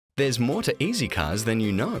There's more to EasyCars than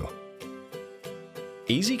you know.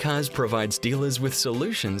 EasyCars provides dealers with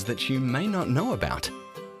solutions that you may not know about.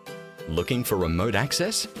 Looking for remote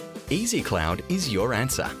access? EasyCloud is your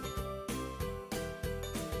answer.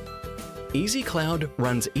 EasyCloud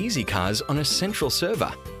runs EasyCars on a central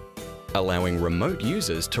server, allowing remote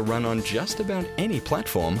users to run on just about any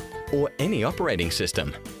platform or any operating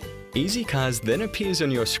system. EasyCars then appears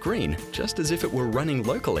on your screen just as if it were running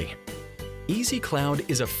locally. EasyCloud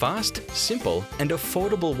is a fast, simple, and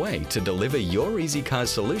affordable way to deliver your EasyCars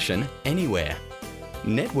solution anywhere.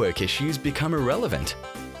 Network issues become irrelevant.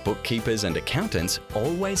 Bookkeepers and accountants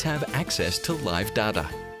always have access to live data.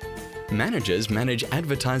 Managers manage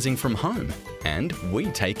advertising from home, and we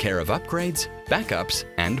take care of upgrades, backups,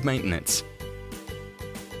 and maintenance.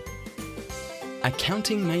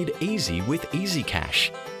 Accounting made easy with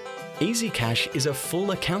EasyCash. EasyCash is a full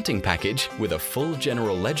accounting package with a full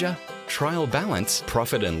general ledger, trial balance,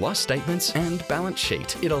 profit and loss statements, and balance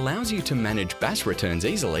sheet. It allows you to manage BAS returns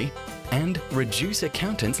easily and reduce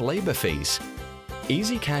accountants' labor fees.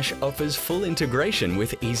 EasyCash offers full integration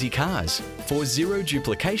with EasyCars for zero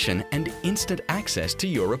duplication and instant access to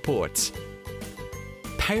your reports.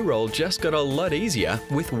 Payroll just got a lot easier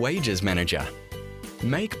with Wages Manager.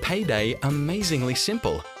 Make payday amazingly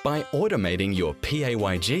simple by automating your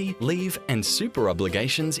PAYG, leave, and super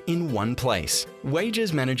obligations in one place.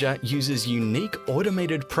 Wages Manager uses unique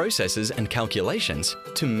automated processes and calculations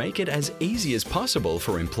to make it as easy as possible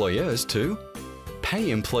for employers to pay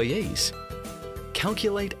employees,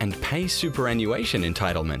 calculate and pay superannuation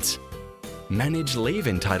entitlements, manage leave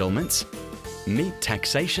entitlements, meet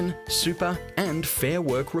taxation, super, and fair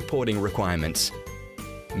work reporting requirements.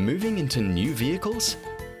 Moving into new vehicles?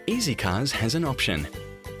 EasyCars has an option.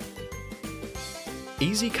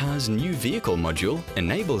 EasyCars New Vehicle module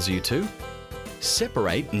enables you to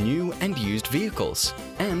separate new and used vehicles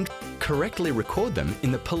and correctly record them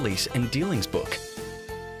in the police and dealings book.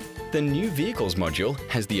 The New Vehicles module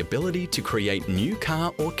has the ability to create new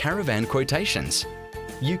car or caravan quotations.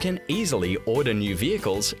 You can easily order new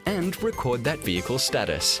vehicles and record that vehicle's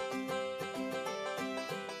status.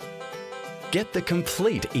 Get the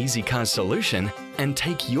complete EasyCars solution and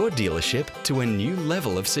take your dealership to a new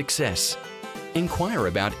level of success. Inquire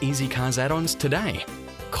about EasyCars Add-ons today.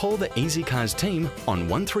 Call the EasyCars team on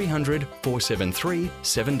 1300 473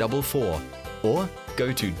 744 or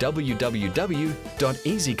go to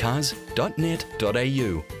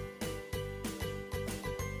www.easycars.net.au.